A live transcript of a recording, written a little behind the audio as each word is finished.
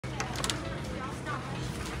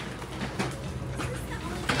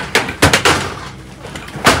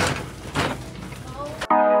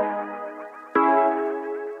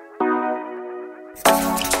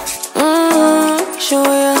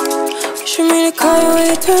me to call you when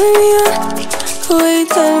you're turning me on. The way you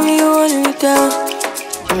telling me you wanted me down.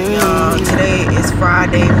 Y'all, today is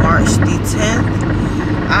Friday, March the 10th.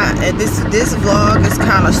 And this vlog is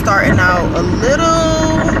kind of starting out a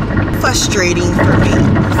little frustrating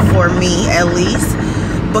for me at least,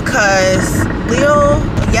 because Leo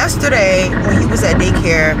yesterday when he was at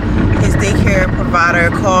daycare, his daycare provider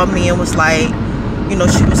called me and was like, you know,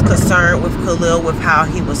 she was concerned with Khalil with how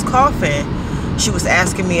he was coughing. She was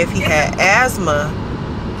asking me if he had asthma,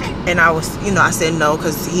 and I was, you know, I said no,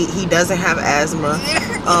 because he doesn't have asthma,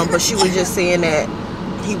 but she was just saying that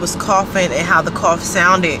he was coughing and how the cough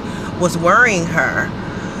sounded was worrying her.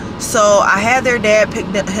 So I had their dad pick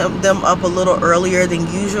them up a little earlier than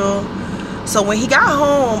usual. So when he got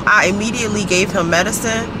home, I immediately gave him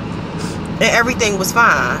medicine and everything was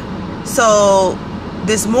fine. So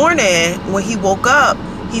this morning when he woke up,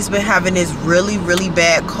 he's been having this really, really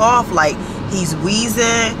bad cough. Like, he's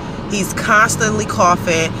wheezing, he's constantly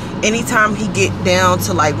coughing. Anytime he get down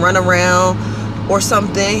to like run around or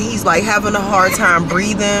something, he's like having a hard time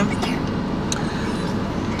breathing.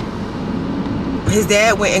 His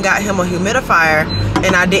dad went and got him a humidifier,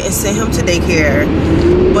 and I didn't send him to daycare,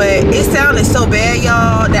 but it sounded so bad,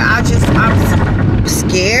 y'all, that I'm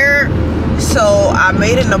scared. So I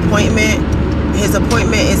made an appointment. His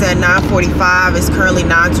appointment is at 9:45. It's currently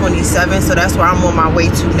 9:27, so that's where I'm on my way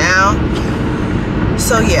to now.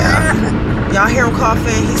 So yeah, y'all hear him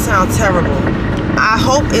coughing? He sounds terrible. I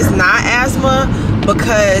hope it's not asthma,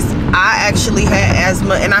 because I actually had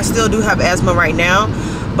asthma, and I still do have asthma right now,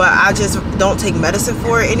 but I just don't take medicine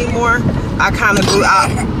for it anymore. I kind of grew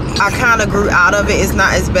out of it. It's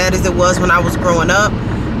not as bad as it was when I was growing up,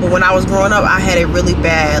 but when I was growing up, I had it really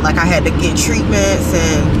bad. Like, I had to get treatments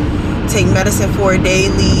and take medicine for it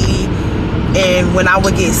daily, and when I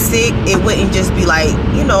would get sick, it wouldn't just be like,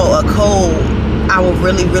 you know, a cold. I would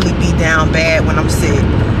really, really be down bad when I'm sick.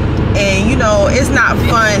 And you know, it's not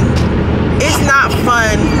fun. It's not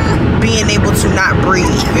fun being able to not breathe,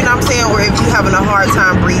 you know what I'm saying? Or if you're having a hard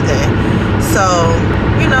time breathing. So,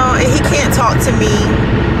 you know, and he can't talk to me,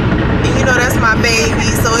 and you know, that's my baby.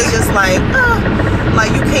 So it's just like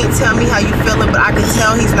you can't tell me how you feeling, but I can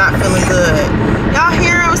tell he's not feeling good. Y'all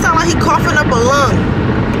hear him? It sound like he coughing up a lung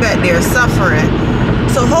back there, suffering.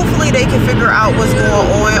 So hopefully they can figure out what's going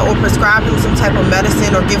on, or prescribe him some type of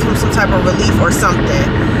medicine, or give him some type of relief or something.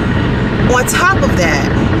 On top of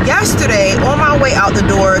that, yesterday on my way out the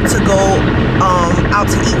door to go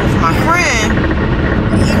out to eat with my friend,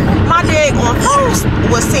 my daggone phone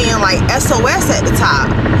was saying like SOS at the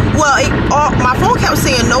top. Well, my phone kept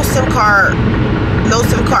saying no SIM card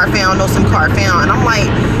found, no SIM card found, and I'm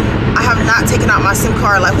like, I have not taken out my SIM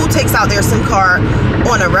card. Like, who takes out their SIM card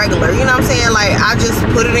on a regular? You know what I'm saying? Like, I just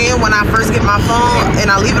put it in when I first get my phone and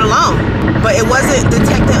I leave it alone. But it wasn't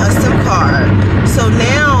detecting a SIM card. So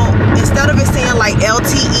now, instead of it saying like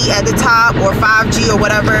LTE at the top or 5G or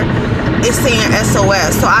whatever, it's saying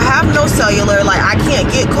SOS. So I have no cellular. Like, I can't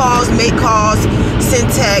get calls, make calls, send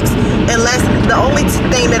texts, unless the only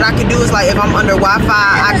thing that I can do is like if I'm under Wi-Fi,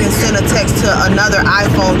 I can send a text to another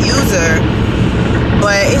iPhone user.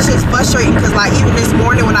 But it's just frustrating, because like even this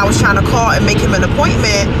morning when I was trying to call and make him an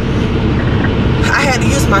appointment, I had to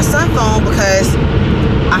use my son's phone because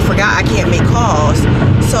I forgot I can't make calls.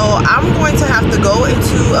 So I'm going to have to go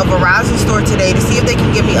into a Verizon store today to see if they can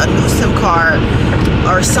give me a new SIM card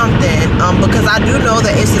or something, because I do know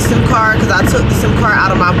that it's a SIM card, because I took the SIM card out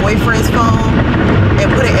of my boyfriend's phone and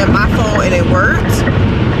put it in my phone, and it worked.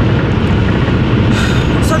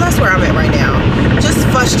 So that's where I'm at right now. Just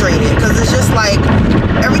frustrated, because it's just like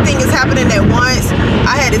everything is happening at once.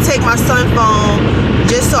 I had to take my son's phone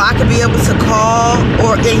just so I could be able to call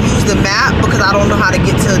and use the map, because I don't know how to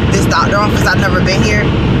get to this doctor office. I've never been here.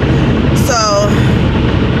 So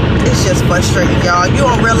it's just frustrating, y'all. You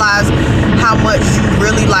don't realize how much you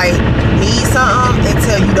really like need something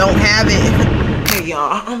until you don't have it. Hey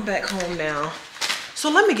y'all, I'm back home now. So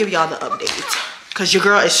let me give y'all the update, because your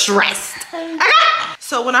girl is stressed.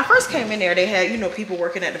 So when I first came in there, they had, you know, people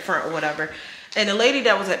working at the front or whatever. And the lady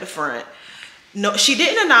that was at the front, no, she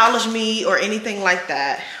didn't acknowledge me or anything like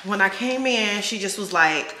that. When I came in, she just was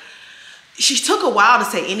like, she took a while to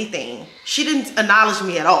say anything. She didn't acknowledge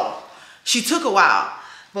me at all. She took a while.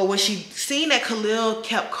 But when she seen that Khalil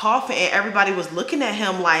kept coughing and everybody was looking at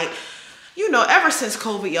him like, you know, ever since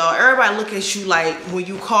COVID, y'all, everybody look at you like, when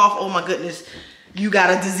you cough, oh my goodness, you got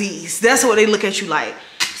a disease. That's what they look at you like.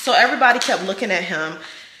 So everybody kept looking at him,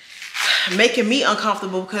 making me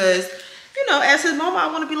uncomfortable, because, you know, as his mama, I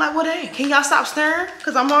want to be like, well, dang, can y'all stop staring?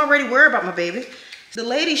 Because I'm already worried about my baby. The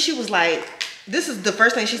lady, she was like, this is the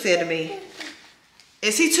first thing she said to me.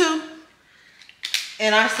 Is he 2?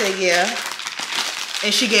 And I said, yeah.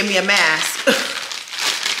 and she gave me a mask.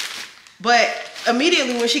 But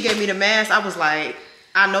immediately when she gave me the mask, I was like,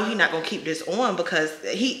 I know he's not gonna keep this on, because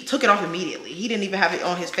he took it off immediately. He didn't even have it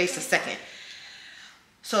on his face a second.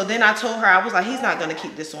 So then I told her, I was like, he's not gonna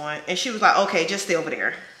keep this on. And she was like, okay, just stay over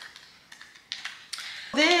there.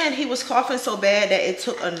 Then he was coughing so bad that it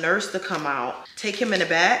took a nurse to come out, take him in the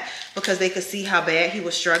back, because they could see how bad he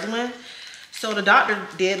was struggling. So the doctor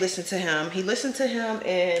did listen to him. He listened to him,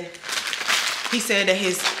 and he said that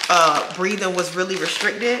his breathing was really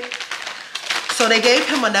restricted. So they gave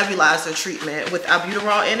him a nebulizer treatment with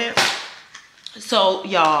albuterol in it. So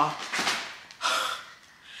y'all,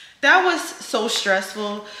 that was so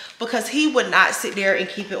stressful, because he would not sit there and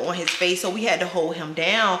keep it on his face. So we had to hold him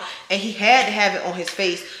down, and he had to have it on his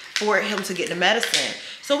face for him to get the medicine.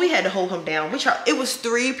 So we had to hold him down. It was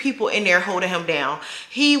 3 people in there holding him down.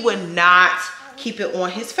 He would not keep it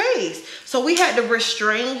on his face. So we had to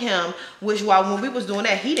restrain him, which while when we was doing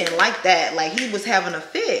that, he didn't like that. Like, he was having a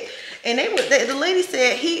fit. And the lady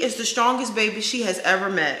said he is the strongest baby she has ever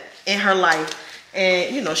met in her life.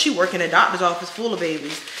 And, you know, she worked in a doctor's office full of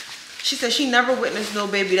babies. She said she never witnessed no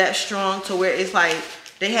baby that strong, to where it's like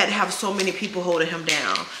they had to have so many people holding him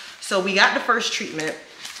down. So we got the first treatment.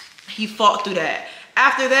 He fought through that.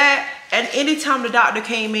 After that, and anytime the doctor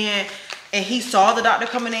came in and he saw the doctor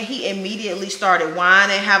coming in, he immediately started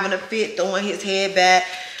whining, having a fit, throwing his head back.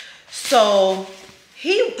 So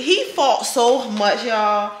he fought so much,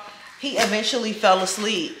 y'all. He eventually fell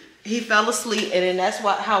asleep. He fell asleep, and then that's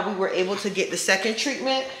how we were able to get the second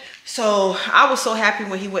treatment. So I was so happy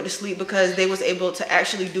when he went to sleep, because they was able to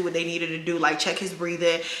actually do what they needed to do, like check his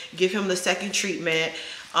breathing, give him the second treatment,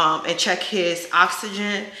 and check his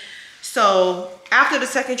oxygen. So after the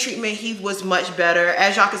second treatment, he was much better.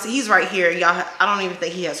 As y'all can see, he's right here. Y'all, I don't even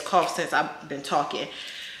think he has coughed since I've been talking.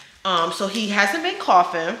 So he hasn't been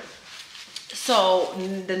coughing. So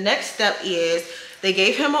the next step is they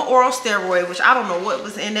gave him an oral steroid, which I don't know what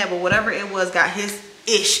was in that, but whatever it was got his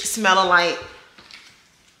ish smelling like,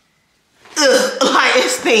 like it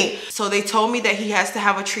stink. So they told me that he has to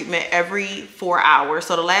have a treatment every 4 hours.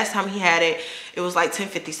 So the last time he had it, it was like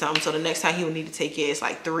 10:50 something. So the next time he would need to take it is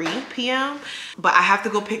like 3 p.m. But I have to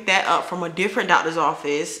go pick that up from a different doctor's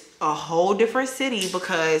office, a whole different city,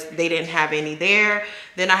 because they didn't have any there.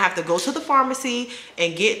 Then I have to go to the pharmacy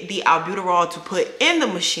and get the albuterol to put in the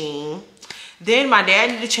machine. Then my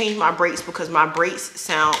dad needed to change my brakes, because my brakes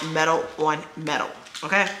sound metal on metal.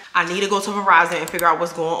 Okay, I need to go to Verizon and figure out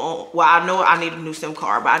what's going on. Well, I know I need a new SIM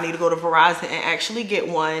card, but I need to go to Verizon and actually get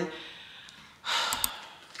one.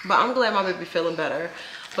 But I'm glad my baby feeling better.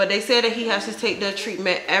 But they said that he has to take the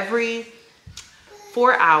treatment every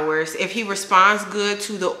 4 hours. If he responds good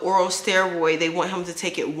to the oral steroid, they want him to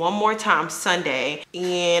take it one more time Sunday.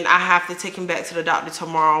 And I have to take him back to the doctor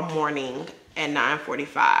tomorrow morning at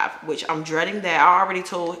 9:45, which I'm dreading that. I already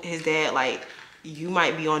told his dad, like, you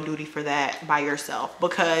might be on duty for that by yourself,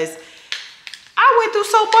 because I went through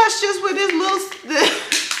so much just with this little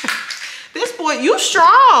this boy. You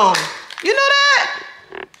strong, you know that?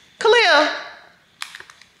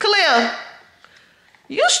 Khalil,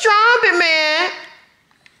 you strong, big man.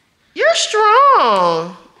 You're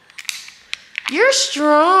strong. You're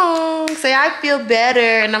strong. Say, I feel better,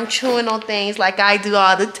 and I'm chewing on things like I do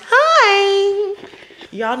all the time.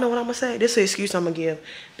 Y'all know what I'm gonna say? This is an excuse I'm gonna give.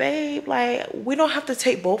 Babe, like, we don't have to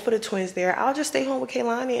take both of the twins there. I'll just stay home with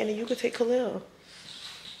Kaylani, and then you could take Khalil.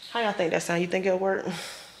 How y'all think that sound? You think it'll work?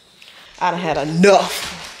 I done had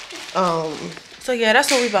enough. So yeah, that's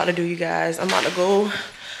what we about to do, you guys. I'm about to go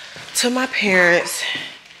to my parents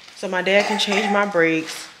so my dad can change my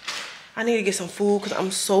brakes. I need to get some food because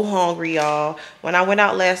I'm so hungry, y'all. When I went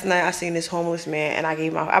out last night, I seen this homeless man, and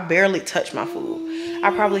I barely touched my food. I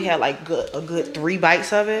probably had like a good 3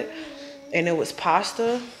 bites of it, and it was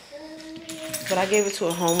pasta. But I gave it to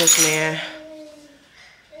a homeless man,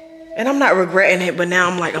 and I'm not regretting it. But now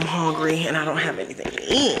I'm like, I'm hungry, and I don't have anything to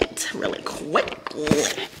eat really quick.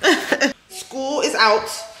 School is out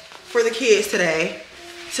for the kids today.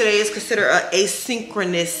 Today is considered an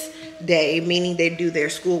asynchronous day, meaning they do their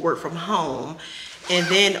schoolwork from home. And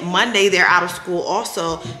then Monday they're out of school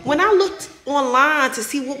also. When I looked online to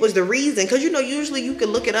see what was the reason, because you know usually you can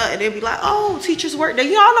look it up and they'll be like, oh, teachers work day.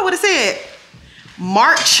 Y'all know what it said.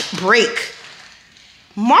 March break.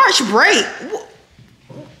 March break.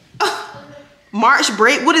 March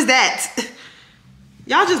break. What is that?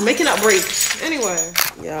 Y'all just making up breaks. Anyway,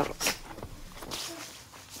 yeah.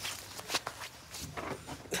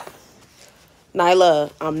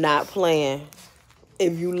 Nyla, I'm not playing.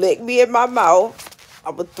 If you lick me in my mouth,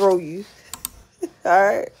 I'm gonna throw you. All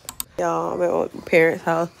right, y'all. I'm at my parents'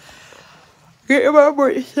 house getting my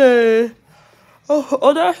brakes done.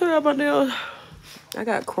 Oh, did I show you my nails? I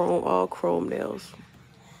got all chrome nails.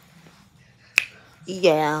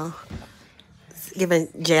 Yeah. Giving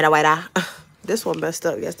Jada white eye. This one messed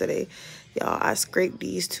up yesterday. Y'all, I scraped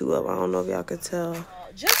these two up. I don't know if y'all could tell.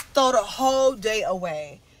 Just throw the whole day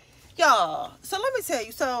away. Y'all, so let me tell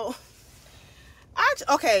you. So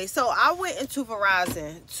I went into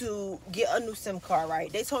Verizon to get a new SIM card,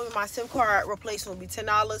 right? They told me my SIM card replacement would be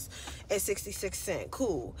 $10.66.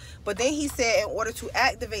 Cool. But then he said in order to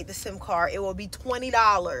activate the SIM card, it will be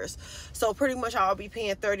 $20. So pretty much I'll be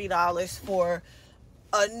paying $30 for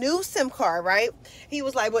a new SIM card, right? He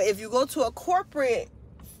was like, but if you go to a corporate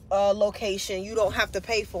location, you don't have to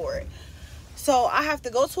pay for it. So I have to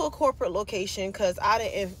go to a corporate location because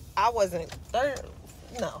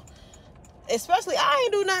no. Especially, I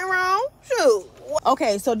ain't do nothing wrong. Shoot.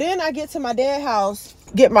 Okay, so then I get to my dad's house,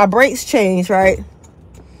 get my brakes changed, right?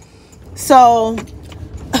 So,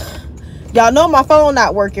 y'all know my phone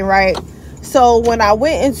not working, right? So when I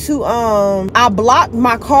went into, I blocked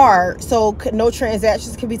my card so no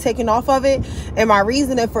transactions can be taken off of it. And my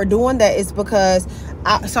reasoning for doing that is because,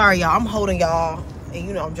 sorry y'all, I'm holding y'all, and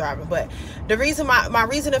you know I'm driving. But the reason, my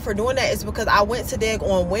reasoning for doing that is because I went to dig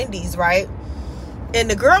on Wendy's, right? And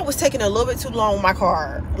the girl was taking a little bit too long with my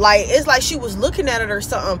card. Like, it's like she was looking at it or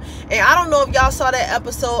something. And I don't know if y'all saw that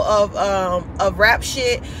episode of Rap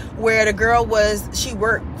Shit where the girl she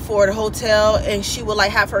worked for the hotel and she would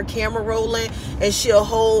like have her camera rolling and she'll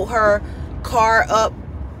hold her car up.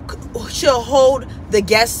 She'll hold the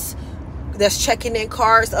guests that's checking in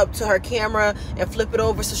cards up to her camera and flip it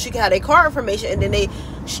over so she can have their car information, and then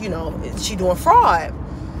she doing fraud.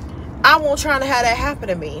 I won't try to have that happen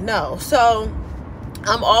to me. No. So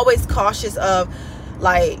I'm always cautious of,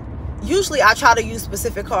 like, usually I try to use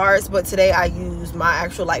specific cards, but today I used my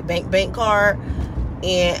actual like bank card,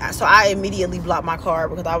 and so I immediately blocked my card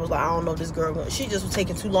because I was like, I don't know if this girl, she just was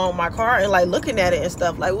taking too long with my card and like looking at it and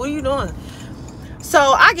stuff like, what are you doing? So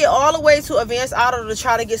I get all the way to Advanced Auto to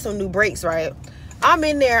try to get some new brakes, right? I'm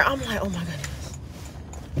in there, I'm like, oh my goodness,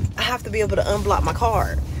 I have to be able to unblock my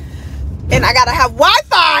card, and I gotta have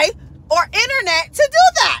Wi-Fi or internet to do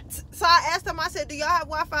that. So I asked him, I said, do y'all have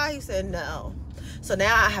Wi-Fi? He said, no. So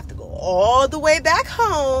now I have to go all the way back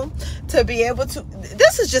home to be able to,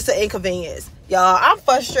 this is just an inconvenience. Y'all, I'm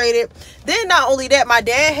frustrated. Then not only that, my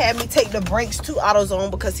dad had me take the brakes to AutoZone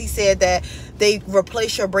because he said that they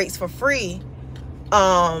replace your brakes for free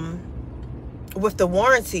with the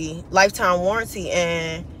warranty, lifetime warranty.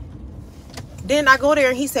 And then I go there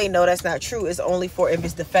and he say, no, that's not true. It's only for if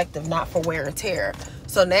it's defective, not for wear and tear.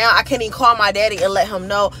 So now I can't even call my daddy and let him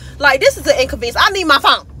know. Like, this is an inconvenience. I need my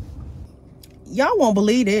phone. Y'all won't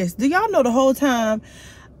believe this. Do y'all know the whole time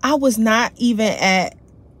I was not even at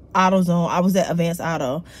AutoZone? I was at Advanced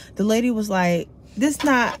Auto. The lady was like, this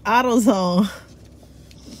not AutoZone.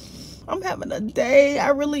 I'm having a day. I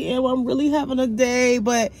really am. I'm really having a day.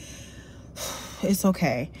 But it's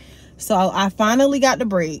okay. So I finally got the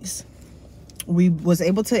brakes. We was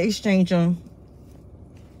able to exchange them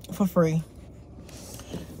for free.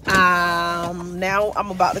 Now I'm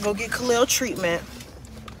about to go get Khalil treatment.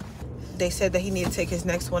 They said that he needed to take his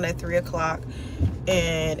next one at 3 o'clock,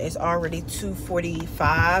 and it's already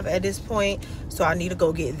 2:45 at this point. So I need to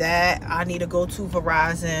go get that. I need to go to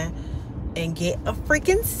Verizon and get a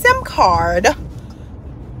freaking SIM card.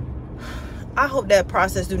 I hope that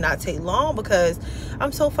process do not take long because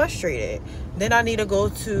I'm so frustrated. Then I need to go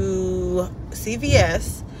to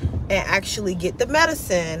CVS and actually get the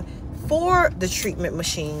medicine for the treatment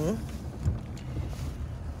machine.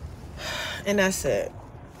 And that's it.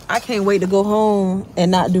 I can't wait to go home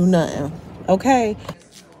and not do nothing. Okay?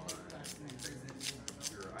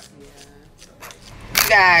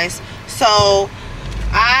 Guys, so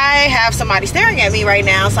I have somebody staring at me right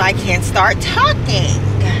now, so I can't start talking.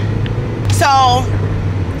 So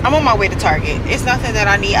I'm on my way to Target. It's nothing that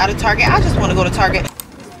I need out of Target. I just want to go to Target.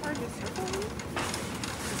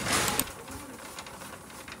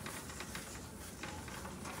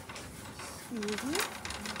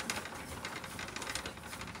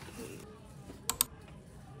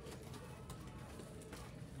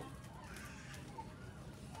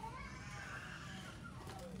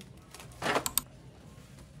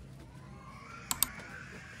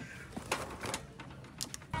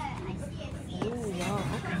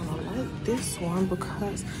 This one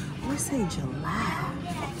because we say July,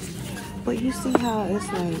 but you see how it's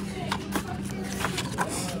like,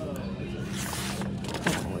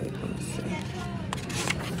 wait, let me see.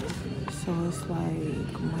 So it's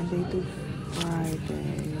like Monday through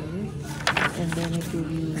Friday, and then it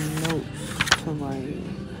gives you notes to write.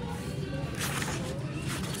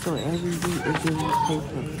 So every week it gives you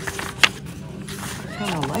paper.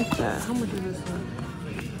 kind of like that. How much is this one?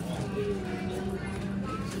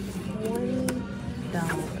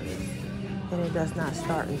 $20. And it does not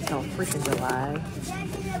start until freaking July.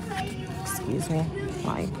 Excuse me.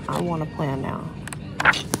 Like, I want to plan now.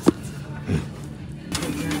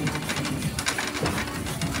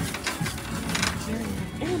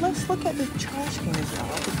 Oh, let's look at the trash cans,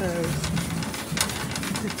 y'all, because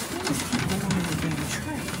the things keep going in the damn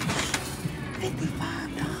trash.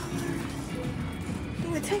 $55. Do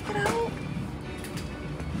we take it out?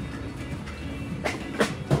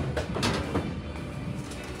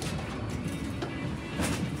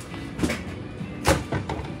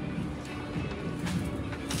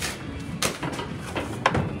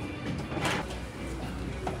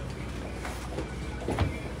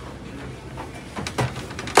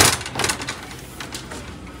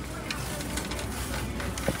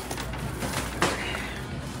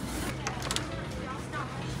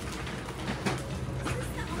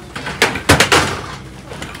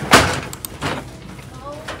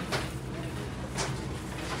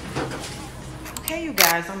 Okay, you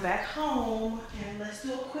guys, I'm back home, and let's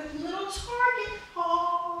do a quick little Target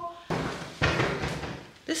haul.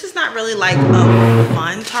 This is not really like a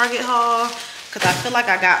fun Target haul, because I feel like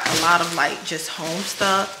I got a lot of like just home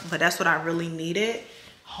stuff, but that's what I really needed,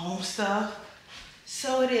 home stuff.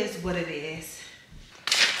 So it is what it is.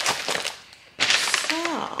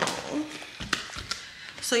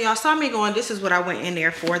 So y'all saw me going, this is what I went in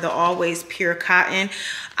there for, the Always Pure Cotton.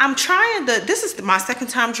 I'm trying this is my second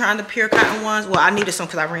time trying the Pure Cotton ones. Well, I needed some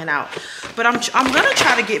because I ran out. But I'm gonna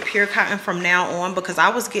try to get Pure Cotton from now on, because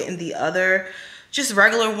I was getting the other, just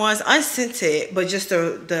regular ones, unscented, but just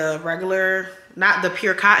the regular, not the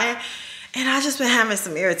Pure Cotton. And I just been having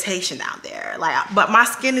some irritation down there. Like, but my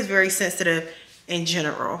skin is very sensitive in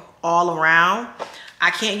general, all around.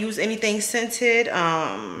 I can't use anything scented.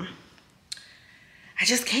 I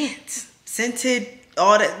just can't. Scented,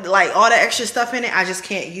 all that, like all the extra stuff in it, I just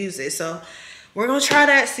can't use it. So we're gonna try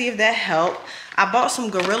that, see if that helped. I bought some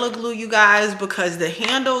Gorilla Glue, you guys, because the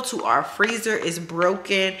handle to our freezer is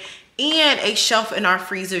broken and a shelf in our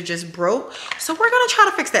freezer just broke. So we're gonna try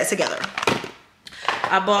to fix that together.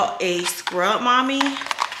 I bought a Scrub Mommy.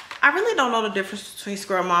 I really don't know the difference between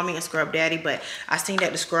Scrub Mommy and Scrub Daddy, but I seen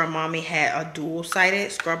that the Scrub Mommy had a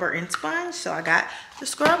dual-sided scrubber and sponge, so I got the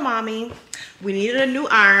Scrub Mommy. We needed a new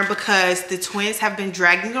iron because the twins have been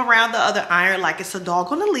dragging around the other iron like it's a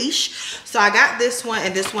dog on a leash. So I got this one,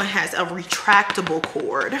 and this one has a retractable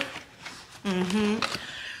cord. And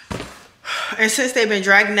since they've been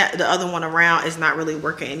dragging the other one around, it's not really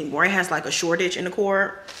working anymore. It has like a shortage in the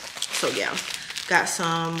cord. So yeah, got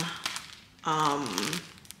some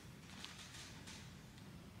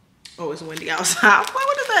oh, it's windy outside.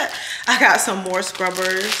 What is that? I got some more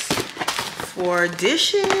scrubbers for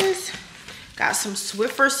dishes. Got some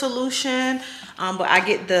Swiffer solution, but I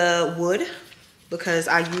get the wood because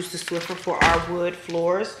I use the Swiffer for our wood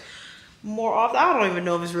floors more often. I don't even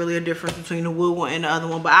know if it's really a difference between the wood one and the other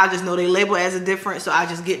one, but I just know they label as a difference, so I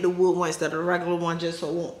just get the wood one instead of the regular one, just so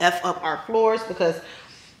it won't F up our floors, because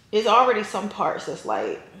it's already some parts that's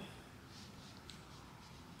like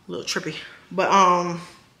a little trippy. But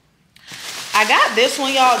I got this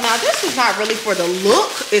one, y'all. Now, this is not really for the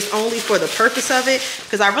look. It's only for the purpose of it,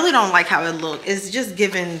 because I really don't like how it looks. It's just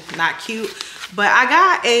giving not cute. But I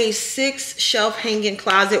got a 6 shelf hanging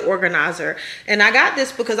closet organizer, and I got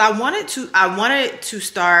this because I wanted to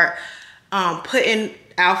start putting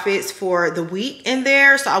outfits for the week in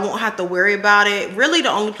there, so I won't have to worry about it. Really,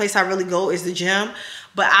 the only place I really go is the gym,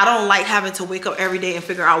 but I don't like having to wake up every day and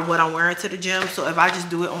figure out what I'm wearing to the gym. So if I just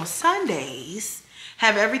do it on Sundays,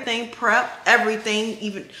 have everything prepped, everything,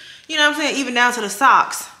 even, you know what I'm saying, even down to the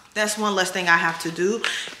socks. That's one less thing I have to do.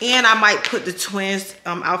 And I might put the twins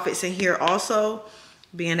outfits in here also,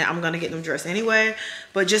 being that I'm gonna get them dressed anyway.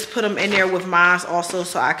 But just put them in there with mine also,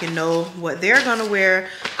 so I can know what they're gonna wear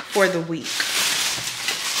for the week.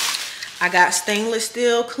 I got stainless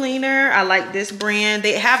steel cleaner. I like this brand.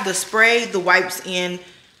 They have the spray, the wipes in.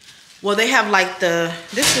 Well, they have like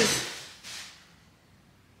this is,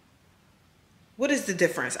 what is the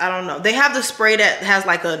difference? I don't know. They have the spray that has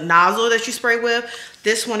like a nozzle that you spray with.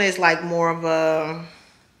 This one is like more of a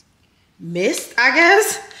mist, I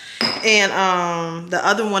guess. And the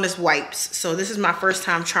other one is wipes. So this is my first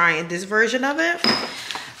time trying this version of it.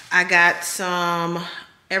 I got some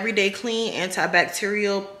Everyday Clean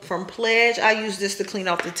antibacterial from Pledge. I use this to clean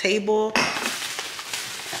off the table. Got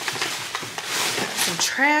some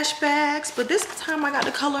trash bags, but this time I got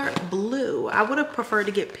the color blue. I would have preferred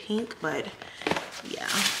to get pink, but yeah,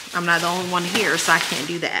 I'm not the only one here, so I can't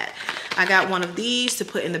do that. I got one of these to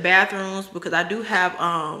put in the bathrooms because I do have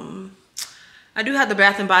I do have the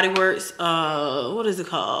Bath and Body Works, what is it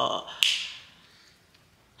called?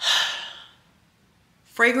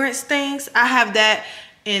 Fragrance things. I have that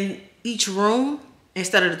in each room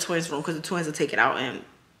instead of the twins room because the twins will take it out and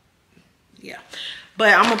yeah.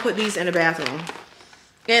 But I'm gonna put these in the bathroom.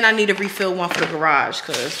 And I need to refill one for the garage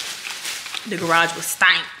because the garage was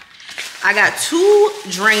stank. I got 2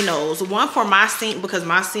 Drainos, one for my sink because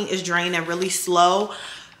my sink is draining really slow.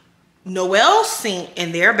 Noel's sink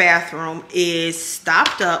in their bathroom is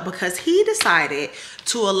stopped up because he decided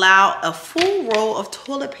to allow a full roll of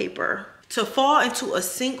toilet paper to fall into a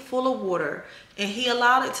sink full of water, and he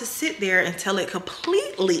allowed it to sit there until it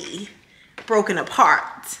completely broken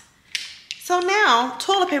apart. So now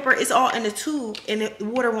toilet paper is all in the tube and the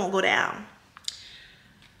water won't go down.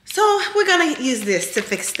 So we're gonna use this to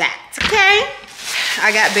fix that, okay?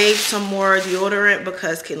 I got Babe some more deodorant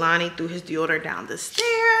because Kehlani threw his deodorant down the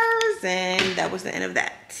stairs, and that was the end of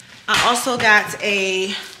that. I also got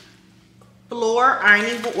a floor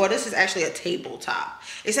ironing board. Well, this is actually a tabletop.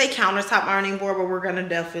 It's a countertop ironing board, but we're gonna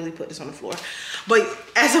definitely put this on the floor. But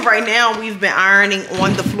as of right now, we've been ironing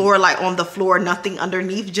on the floor, like on the floor, nothing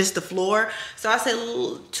underneath, just the floor. So I said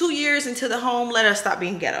 2 years into the home, let us stop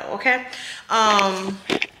being ghetto, okay?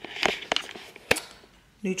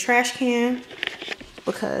 New trash can,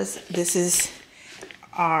 because this is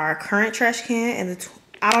our current trash can, and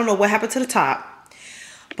I don't know what happened to the top,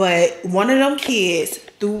 but one of them kids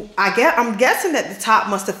I'm guessing that the top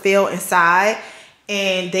must have fell inside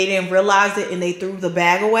and they didn't realize it and they threw the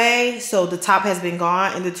bag away, so the top has been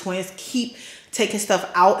gone, and the twins keep taking stuff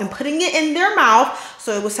out and putting it in their mouth.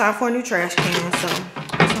 So it was time for a new trash can. So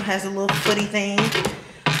this one has a little footy thing.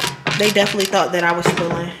 They definitely thought that I was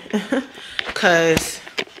stealing because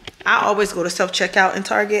I always go to self-checkout in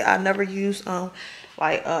Target. I never use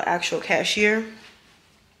like actual cashier.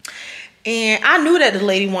 And I knew that the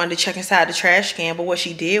lady wanted to check inside the trash can, but what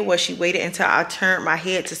she did was she waited until I turned my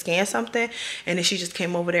head to scan something, and then she just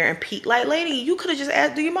came over there and peeked. Like, lady, you could have just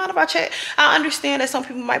asked, do you mind if I check? I understand that some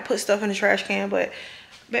people might put stuff in the trash can, but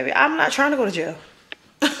baby, I'm not trying to go to jail.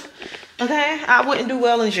 Okay? I wouldn't do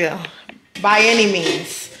well in jail by any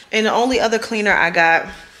means. And the only other cleaner I got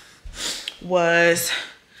was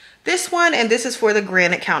this one, and this is for the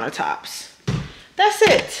granite countertops. That's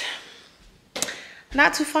it.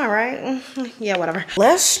 Not too fun, right? Yeah, whatever.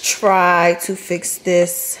 Let's try to fix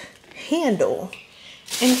this handle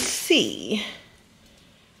and see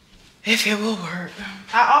if it will work.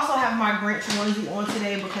 I also have my Grinch onesie on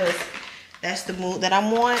today because that's the mood that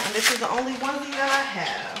I'm on, and this is the only onesie that I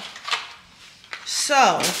have.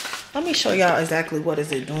 So let me show y'all exactly what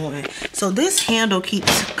is it doing. So this handle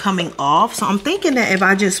keeps coming off, so I'm thinking that if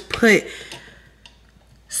I just put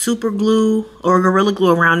super glue or Gorilla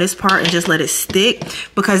Glue around this part and just let it stick,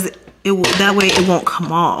 because it will, that way it won't come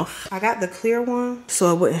off. I got the clear one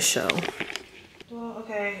so it wouldn't show. Well,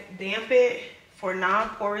 okay, damp it for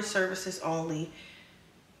non-porous surfaces only.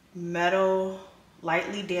 Metal,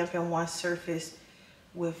 lightly dampen one surface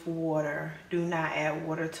with water. Do not add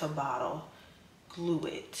water to bottle. Glue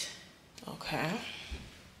it. Okay.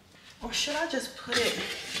 Or should I just put it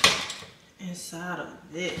inside of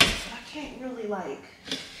this? I can't really like,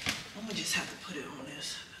 I'm gonna just have to put it on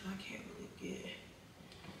this. I can't really get it.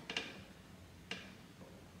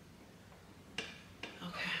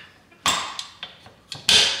 Okay.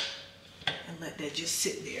 And let that just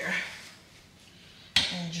sit there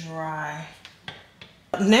and dry.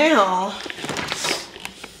 Now,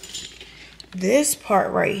 this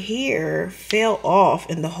part right here fell off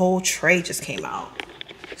and the whole tray just came out.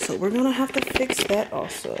 So we're gonna have to fix that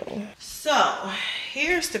also. So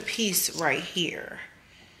here's the piece right here.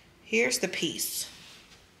 Here's the piece.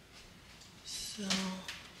 So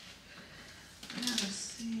I gotta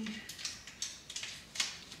see.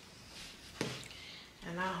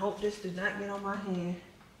 And I hope this did not get on my hand.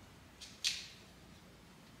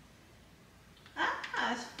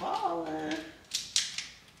 Ah, it's falling.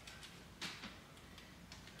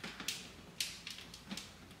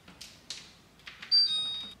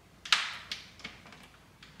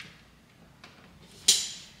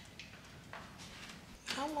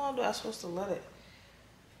 How long do I supposed to let it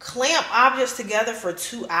clamp objects together for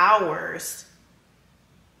 2 hours?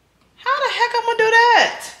 How the heck I'm gonna do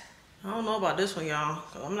that? I don't know about this one, y'all,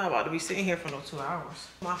 because I'm not about to be sitting here for no 2 hours.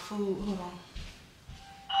 My food, hold on.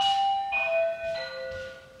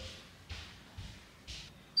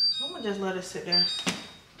 I'm gonna just let it sit there.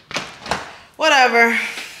 Whatever.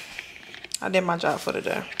 I did my job for the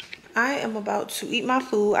day. I am about to eat my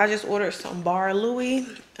food. I just ordered some Bar Louie,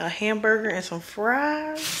 a hamburger, and some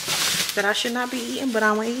fries that I should not be eating, but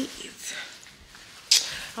I want to eat.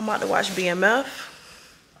 I'm about to watch BMF.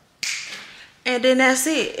 And then that's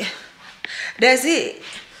it. That's it.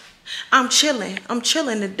 I'm chilling. I'm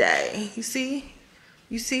chilling today. You see?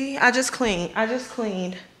 You see? I just cleaned.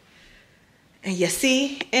 And you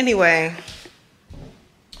see? Anyway,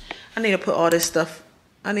 I need to put all this stuff.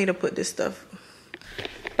 I need to put this stuff.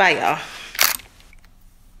 Bye, y'all.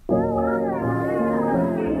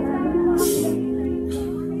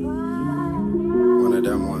 One of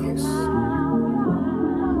them ones.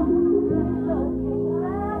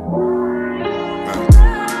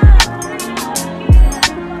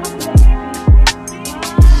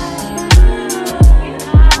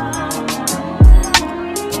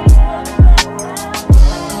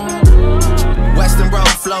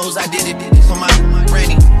 I did it for my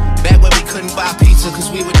granny. Back when we couldn't buy pizza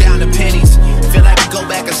cause we were down to pennies. Feel like we go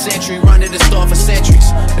back a century, run to the store for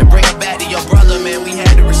centuries. And bring it back to your brother, man, we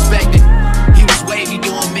had to respect it. He was wavy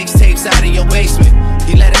doing mixtapes out of your basement.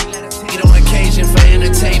 He let us eat on occasion for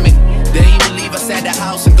entertainment. Then he would leave us at the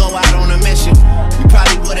house and go out on a mission. We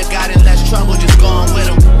probably would've got in less trouble just going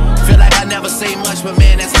with him. Feel like I never say much, but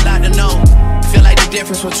man, that's a lot to know. Feel like the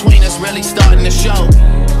difference between us really starting to show.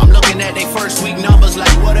 I'm looking at they first week numbers like,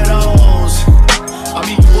 what are those? I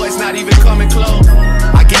mean, boys not even coming close.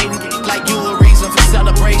 I gave like you a reason for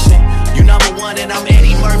celebration. You number one and I'm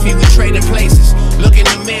Eddie Murphy, we trading places. Look in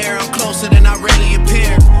the mirror, I'm closer than I really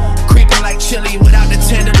appear. Creeping like chili without the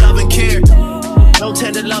tender love and care. No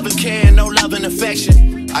tender love and care, no love and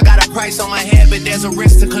affection. I got a price on my head, but there's a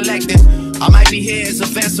risk to collecting. I might be here as a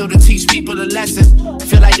vessel to teach people a lesson.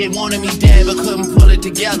 Feel like they wanted me dead, but couldn't pull it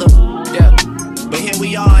together. Yeah. But here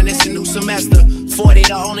we are and it's a new semester. 40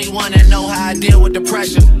 the only one that know how I deal with the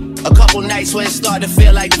pressure. A couple nights where it start to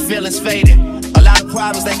feel like the feeling's faded. A lot of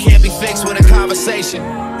problems that can't be fixed with a conversation.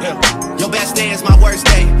 Yeah. Your best day is my worst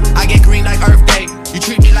day. I get green like Earth Day. You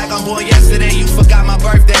treat me like I'm born yesterday, you forgot my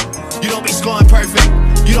birthday. You don't be scoring perfect.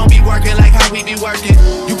 You don't be working like how we be working.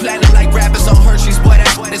 You platinum like rappers on Hershey's, boy,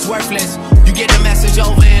 that's what it's worthless. You get the message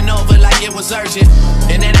over and over like it was urgent.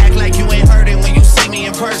 And then act like you ain't heard it when you see me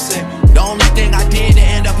in person. The only thing I did to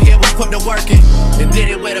end up here was put the work in. And did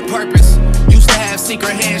it with a purpose. Used to have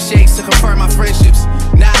secret handshakes to confirm my friendships.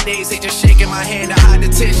 Nowadays they just shaking my hand to hide the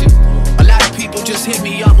tension. A lot of people just hit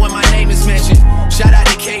me up when my name is mentioned. Shout out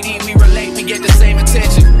to KD, we relate, we get the same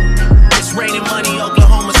attention. It's raining money,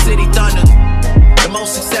 Oklahoma City Thunder. The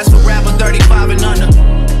most successful rapper 35 and under.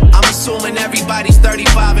 I'm assuming everybody's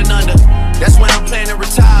 35 and under. That's when I'm planning to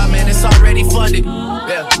retire, man, it's already funded.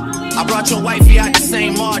 Yeah. I brought your wifey out the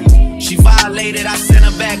same morning. She violated, I sent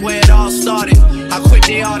her back where it all started. How quick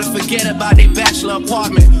they ought to forget about their bachelor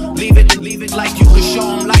apartment. Leave it like you could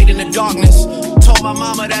show them light in the darkness. Told my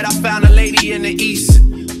mama that I found a lady in the east.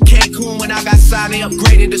 Cancun when I got signed, they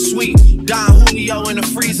upgraded the suite. Don Julio in the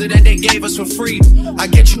freezer that they gave us for free. I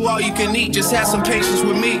get you all you can eat, just have some patience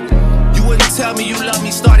with me. You wouldn't tell me you love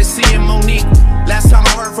me, started seeing Monique. Last time I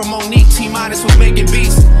heard from Monique, T-Minus was making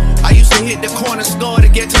beats. I used to hit the corner store to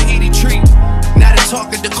get Tahiti treat. Now the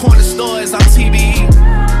talk at the corner store is I'm TBE.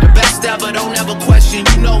 The best ever, don't ever question,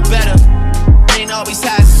 you know better. Ain't always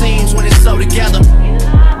how it seems when it's so together.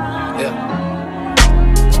 Yeah.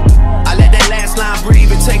 I let that last line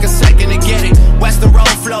breathe and take a second to get it. Western road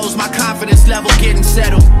flows, my confidence level getting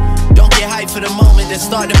settled. Don't get hyped for the moment, then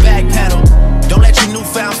start to backpedal. Don't let your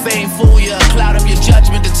newfound fame fool you, cloud up your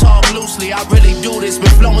judgment to talk loosely. I really do this, been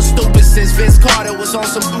flowing stupid since Vince Carter was on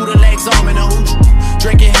some Buddha legs, arm in a hooch.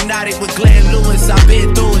 Drinking hypnotic with Glenn Lewis, I've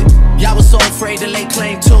been through it. Y'all was so afraid to lay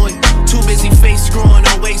claim to it. Too busy face screwing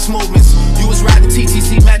on waist movements. You was riding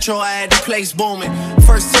TTC Metro, I had the place booming.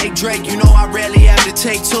 First take Drake, you know I rarely have to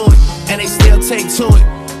take to it. And they still take to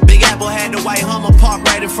it. Big Apple had the white Hummer parked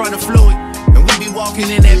right in front of Fluid. And we be walking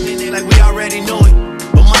in that minute like we already knew it.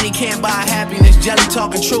 But money can't buy happiness, Jelly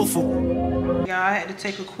talking truthful. Y'all, I had to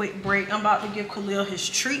take a quick break. I'm about to give Khalil his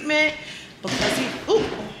treatment because he, ooh,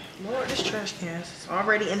 Lord, this trash can is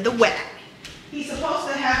already in the wet. He's supposed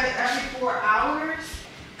to have it every 4 hours.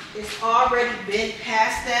 It's already been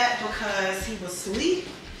past that because he was asleep.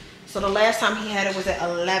 So the last time he had it was at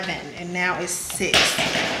 11 and now it's 6.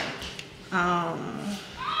 I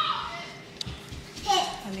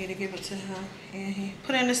need to give it to him. And he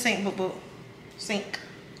put it in the sink, boo-boo. Sink.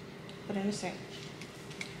 Put it in the sink.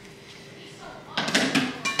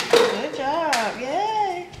 Good job.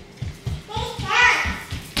 Yay.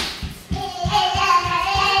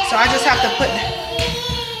 So I just have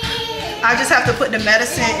to put the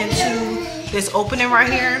medicine into this opening right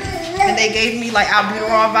here. And they gave me like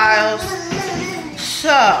albuterol vials. So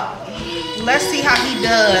let's see how he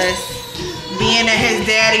does being that his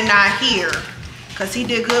daddy not here. Cause he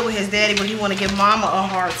did good with his daddy, but he want to give mama a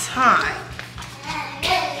hard time.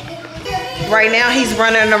 right now he's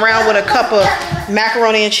running around with a cup of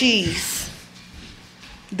macaroni and cheese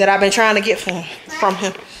that I've been trying to get from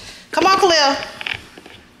him. Come on, Khalil.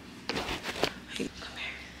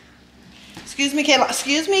 Excuse me, Kayla.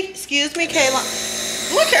 Excuse me, Kayla.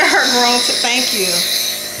 Look at her grown.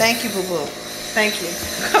 Thank you, boo boo. Thank you.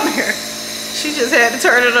 Come here. She just had to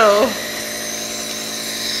turn it on.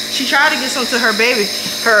 She tried to get some to her baby.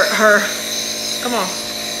 Come on.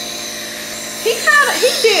 He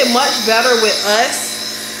did much better with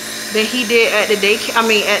us than he did at the daycare. I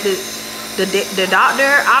mean, at the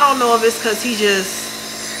doctor. I don't know if it's because he just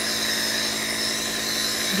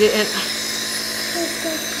didn't.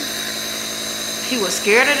 He was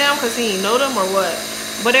scared of them because he didn't know them or what.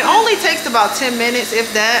 But it only takes about 10 minutes,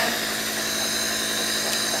 if that.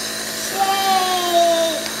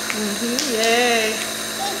 Yay.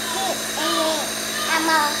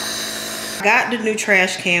 Got the new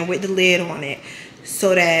trash can with the lid on it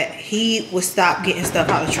so that he would stop getting stuff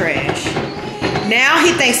out of the trash. Now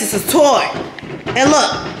he thinks it's a toy. And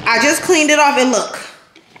look, I just cleaned it off and look.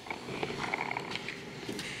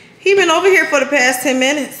 He been over here for the past 10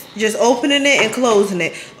 minutes, just opening it and closing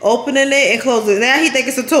it. Opening it and closing it. Now he think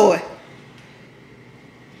it's a toy.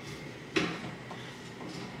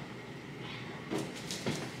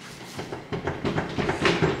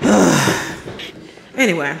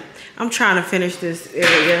 Anyway, I'm trying to finish this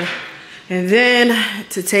area. And then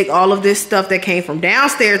to take all of this stuff that came from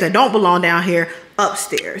downstairs that don't belong down here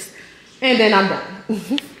upstairs. And then I'm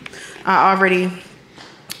done. I already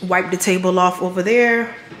wiped the table off over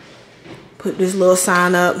there. Put this little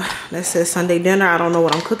sign up that says Sunday dinner. I don't know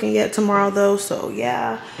what I'm cooking yet tomorrow though. So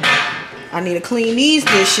yeah, I need to clean these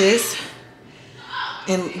dishes.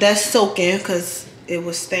 And that's soaking because it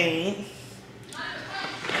was stained.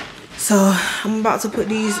 So I'm about to put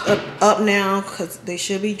these up now because they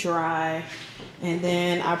should be dry. And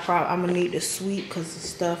then I'm gonna need to sweep because the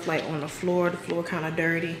stuff like on the floor kind of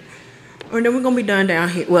dirty. Or then we're gonna be done down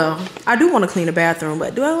here. Well, I do want to clean the bathroom,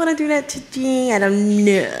 but do I want to do that today? I don't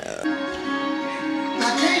know.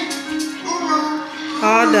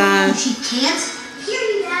 All done. She can't hear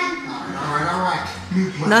you, Dad. All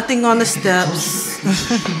right. Nothing on the steps.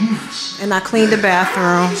 And I cleaned the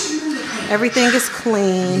bathroom. Everything is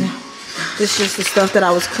clean. It's just the stuff that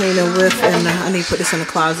I was cleaning with, and I need to put this in the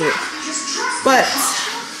closet. But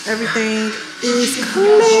everything is clean.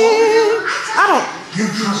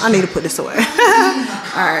 I need to put this away. All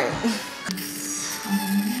right.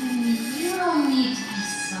 You don't need to be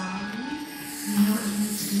sorry. You know what you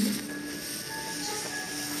need to do? Just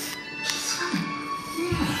keep swimming.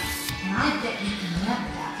 And I bet you can remember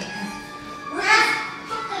that because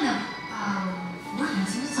we're gonna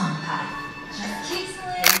sing a song about it. Just keep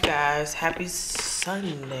swimming. Hey guys, happy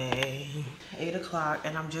Sunday. 8 o'clock,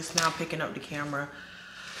 and I'm just now picking up the camera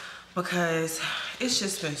because it's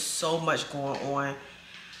just been so much going on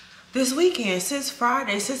this weekend. Since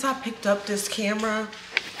Friday, since I picked up this camera,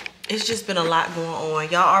 it's just been a lot going on.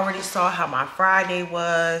 Y'all already saw how my Friday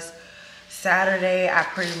was. Saturday, I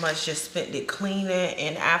pretty much just spent it cleaning,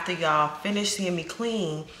 and after y'all finished seeing me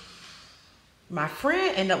clean, my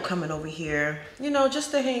friend ended up coming over here, you know,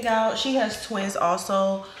 just to hang out. She has twins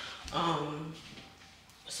also.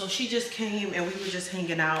 So she just came and we were just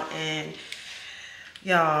hanging out, and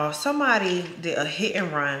y'all, somebody did a hit and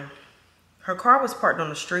run. Her car was parked on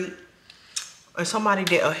the street, and somebody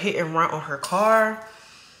did a hit and run on her car,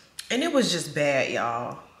 and it was just bad,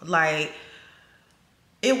 y'all. Like,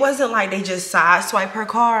 it wasn't like they just sideswiped her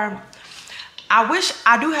car.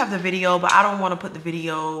 I do have the video, but I don't want to put the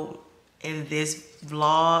video in this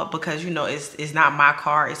vlog because, you know, it's not my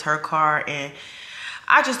car, it's her car, and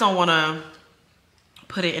I just don't want to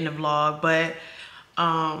put it in the vlog. But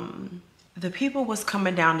the people was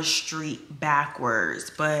coming down the street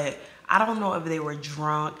backwards, but I don't know if they were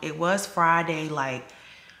drunk. It was Friday, like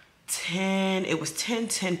 10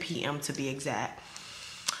 p.m. to be exact.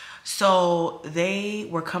 So they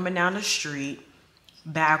were coming down the street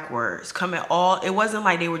backwards, it wasn't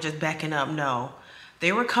like they were just backing up, no.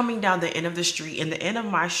 They were coming down the end of the street, and the end of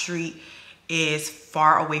my street is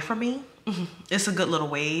far away from me. It's a good little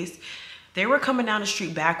ways. They were coming down the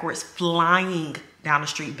street backwards, flying down the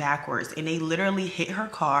street backwards, and they literally hit her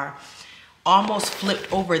car, almost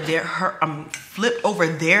flipped over their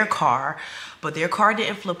car, but their car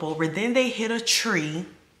didn't flip over. Then they hit a tree,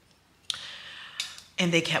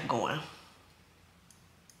 and they kept going.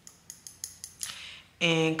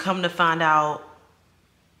 And come to find out,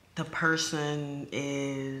 the person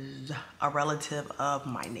is a relative of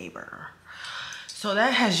my neighbor. So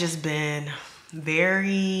that has just been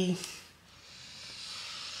very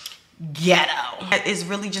ghetto. It's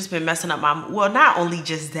really just been messing up my, well, not only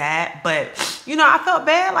just that, but you know, I felt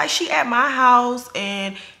bad. Like, she at my house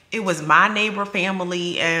and it was my neighbor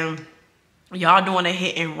family and y'all doing a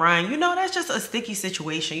hit and run. You know, that's just a sticky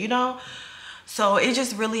situation, you know? So it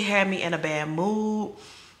just really had me in a bad mood,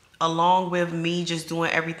 along with me just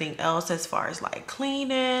doing everything else as far as like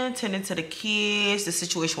cleaning, tending to the kids, the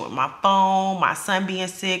situation with my phone, my son being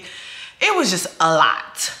sick. It was just a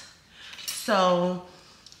lot. So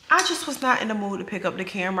I just was not in the mood to pick up the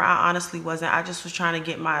camera. I honestly wasn't. I just was trying to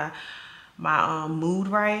get my mood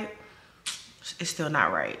right. It's still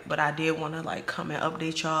not right, but I did want to like come and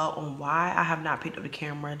update y'all on why I have not picked up the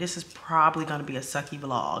camera. This is probably going to be a sucky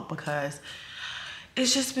vlog because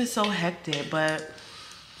it's just been so hectic, but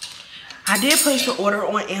I did place the order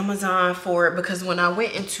on Amazon for it because when I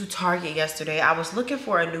went into Target yesterday, I was looking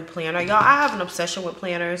for a new planner. Y'all, I have an obsession with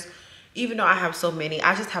planners. Even though I have so many,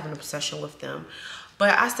 I just have an obsession with them.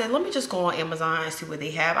 But I said, let me just go on Amazon and see what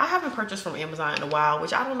they have. I haven't purchased from Amazon in a while,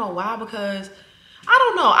 which I don't know why, because I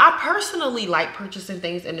don't know. I personally like purchasing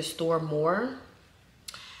things in the store more.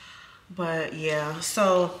 But yeah,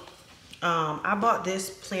 so I bought this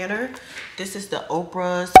planner. This is the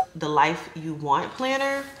Oprah's The Life You Want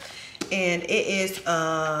planner. And it is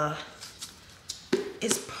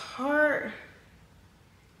it's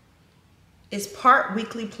part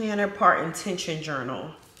weekly planner, part intention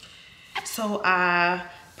journal. So I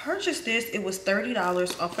purchased this. It was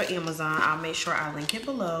 $30 off of Amazon. I'll make sure I link it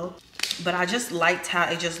below. But I just liked how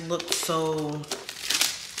it just looked so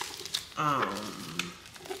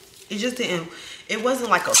it just didn't, it wasn't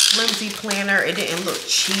like a flimsy planner. It didn't look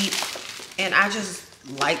cheap. And I just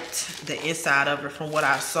liked the inside of it from what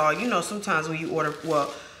I saw. You know, sometimes when you order,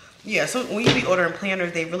 well, yeah, so when you be ordering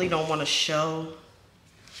planners, they really don't want to show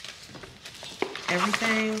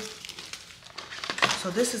everything. So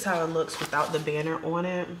this is how it looks without the banner on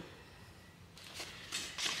it.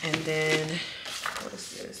 And then, what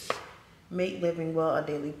is this? Make living well a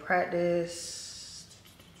daily practice.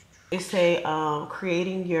 It's a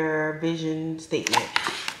creating your vision statement.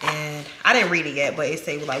 And I didn't read it yet, but it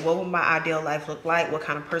say like, what would my ideal life look like? What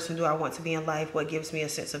kind of person do I want to be in life? What gives me a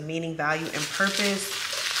sense of meaning, value, and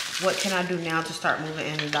purpose? What can I do now to start moving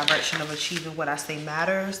in the direction of achieving what I say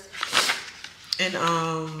matters? And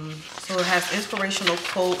so it has inspirational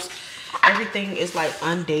quotes. Everything is like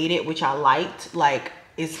undated, which I liked. Like,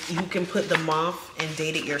 you can put the month and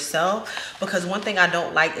date it yourself. Because one thing I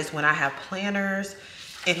don't like is when I have planners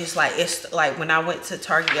and it's like when I went to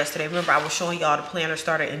Target yesterday, remember I was showing y'all the planner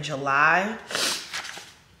started in July.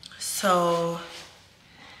 So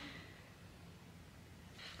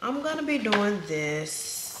I'm gonna be doing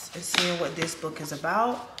this and seeing what this book is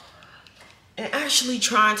about, and actually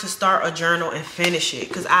trying to start a journal and finish it,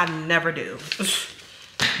 because I never do.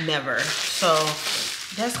 Never. So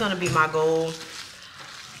that's gonna be my goal.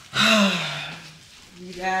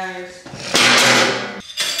 You guys,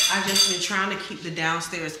 I just been trying to keep the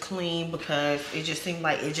downstairs clean because it just seemed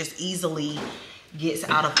like it just easily gets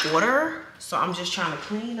out of order. So I'm just trying to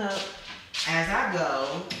clean up as I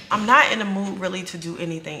go. I'm not in the mood really to do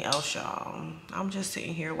anything else, y'all. I'm just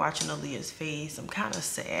sitting here watching Aaliyah's face. I'm kind of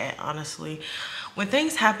sad, honestly. When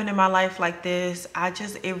things happen in my life like this,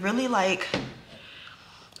 it really like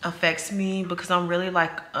affects me, because I'm really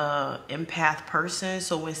like a empath person.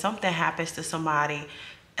 So when something happens to somebody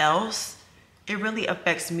else, it really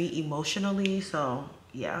affects me emotionally. So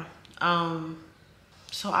yeah,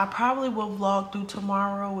 so I probably will vlog through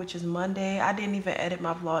tomorrow, which is Monday. I didn't even edit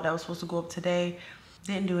my vlog that was supposed to go up today.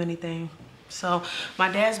 Didn't do anything. So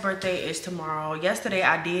my dad's birthday is tomorrow. Today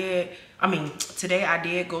I did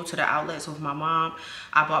go to the outlets with my mom.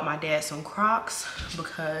 I bought my dad some Crocs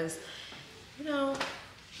because, you know,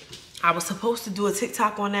 I was supposed to do a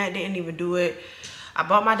TikTok on that, didn't even do it. I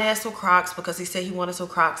bought my dad some Crocs because he said he wanted some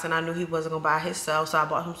Crocs and I knew he wasn't gonna buy himself, so I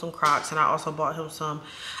bought him some Crocs. And I also bought him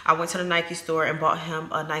I went to the Nike store and bought him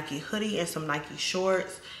a Nike hoodie and some Nike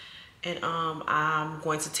shorts. And I'm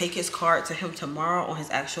going to take his card to him tomorrow on his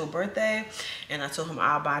actual birthday. And I told him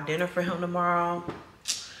I'll buy dinner for him tomorrow.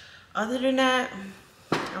 Other than that,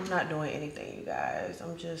 I'm not doing anything, you guys.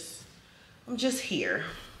 I'm just here.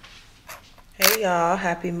 Hey y'all,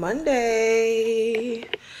 happy Monday.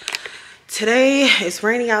 Today it's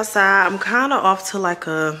raining outside. I'm kind of off to like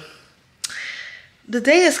the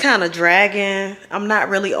day is kind of dragging. I'm not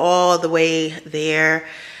really all the way there.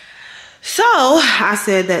 So I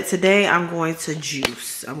said that today I'm going to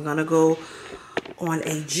juice. I'm gonna go on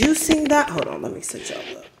a juicing diet. Hold on, let me set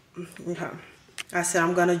y'all up. Okay. I said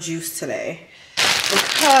I'm gonna juice today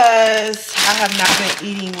because I have not been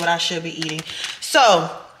eating what I should be eating. So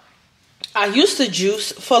I used to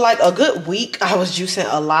juice for like a good week. I was juicing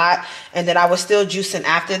a lot, and then I was still juicing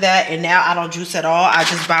after that, and now I don't juice at all. I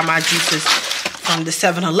just buy my juices from the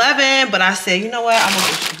 7-Eleven, but I said, you know what,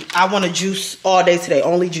 I want to juice all day today,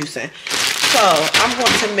 only juicing. So I'm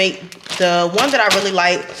going to make the one that I really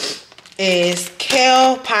like is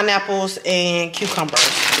kale, pineapples, and cucumbers.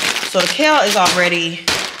 So the kale is already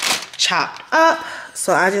chopped up,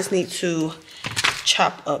 so I just need to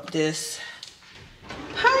chop up this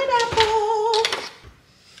pineapple.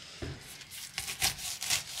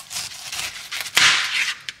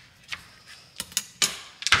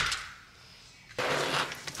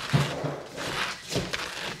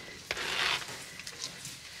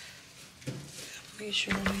 Make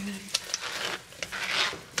sure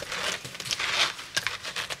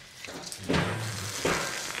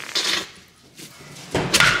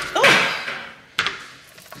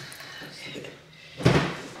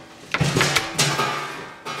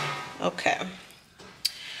okay.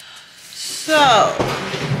 So,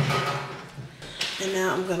 and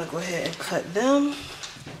now I'm gonna go ahead and cut them.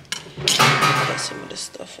 Cut some of this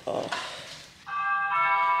stuff off.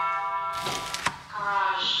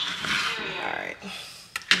 Alright.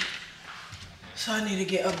 So I need to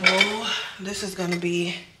get a bowl. This is gonna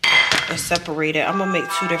be separated. I'm gonna make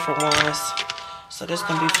 2 different ones. So this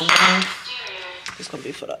gonna be for one. This gonna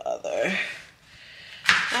be for the other.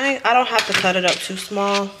 I don't have to cut it up too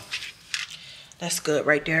small. That's good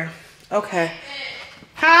right there. Okay.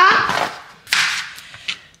 Huh?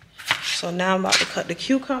 So now I'm about to cut the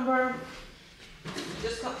cucumber.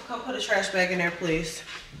 Just come put a trash bag in there, please.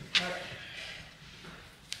 All right.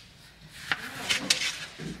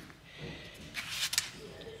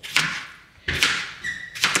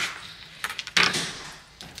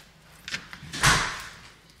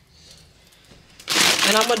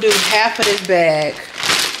 And I'm gonna do half of this bag,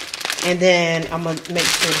 and then I'm gonna make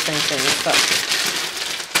sure the same thing. So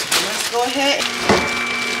let's go ahead.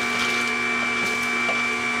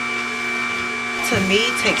 To me,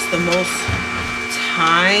 takes the most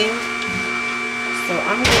time. So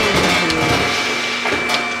I'm going to do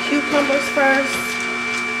cucumbers first,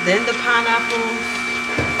 then the pineapples.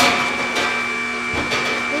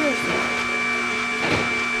 Where is it?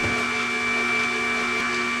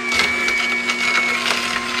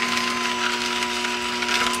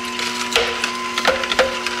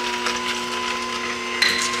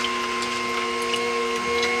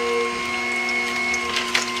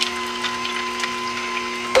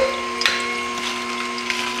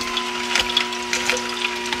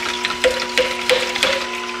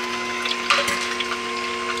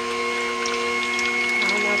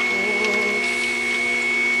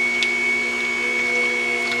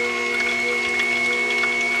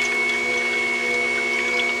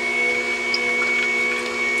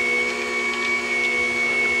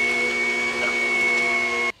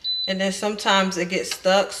 And then sometimes it gets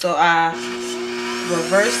stuck, so I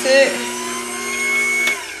reverse it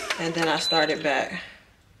and then I start it back.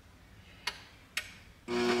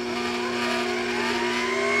 Well,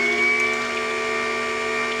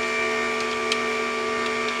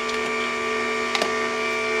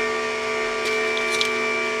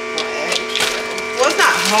 it's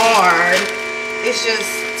not hard, it's just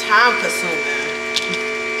time consuming.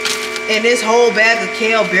 And this whole bag of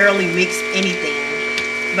kale barely makes anything.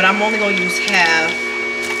 But I'm only going to use half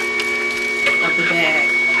of the bag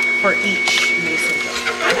for each mason jar.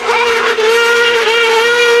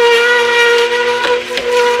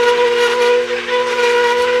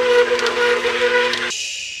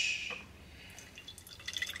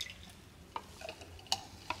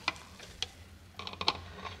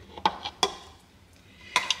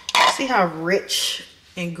 See how rich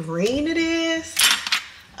and green it is?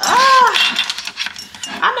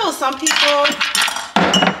 I know some people,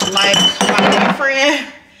 like my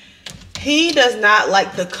boyfriend, he does not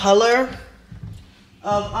like the color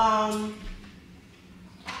of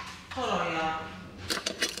hold on, y'all.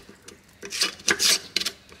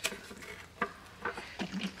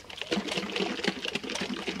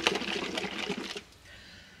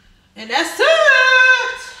 And that's it.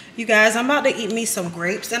 You guys, I'm about to eat me some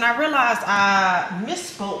grapes, and I realized I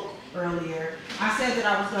misspoke earlier. I said that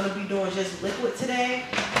I was going to be doing just liquid today,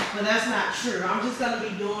 but that's not true. I'm just going to be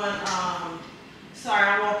doing, sorry,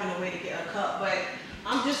 I'm walking away to get a cup, but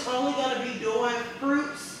I'm just only going to be doing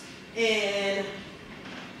fruits and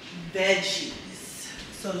veggies.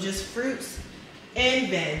 So just fruits and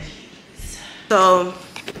veggies. So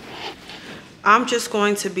I'm just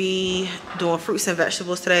going to be doing fruits and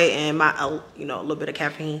vegetables today, and my, you know, a little bit of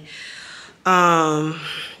caffeine.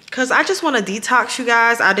 Cause I just want to detox, you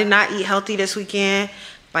guys. I did not eat healthy this weekend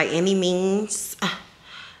by any means.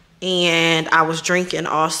 and I was drinking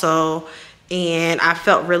also, and I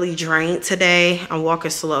felt really drained today. I'm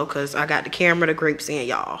walking slow because I got the camera, the grapes, and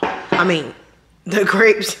y'all. I mean, the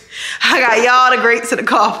grapes. I got y'all, the grapes, and the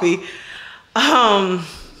coffee. I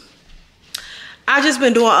just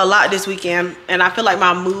been doing a lot this weekend, and I feel like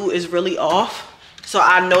my mood is really off. So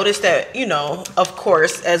I noticed that, you know, of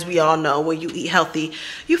course, as we all know, when you eat healthy,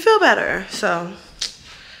 you feel better. So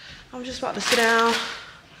I'm just about to sit down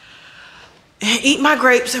and eat my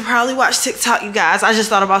grapes and probably watch TikTok, you guys. I just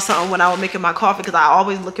thought about something when I was making my coffee, because I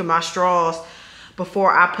always look at my straws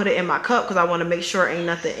before I put it in my cup, because I want to make sure ain't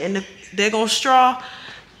nothing in the daggone straw.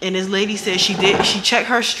 And this lady said she checked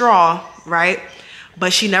her straw, right?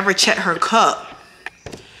 But she never checked her cup.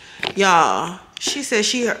 Y'all, she said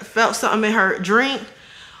she felt something in her drink.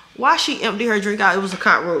 Why she emptied her drink out? It was a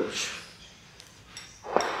cockroach.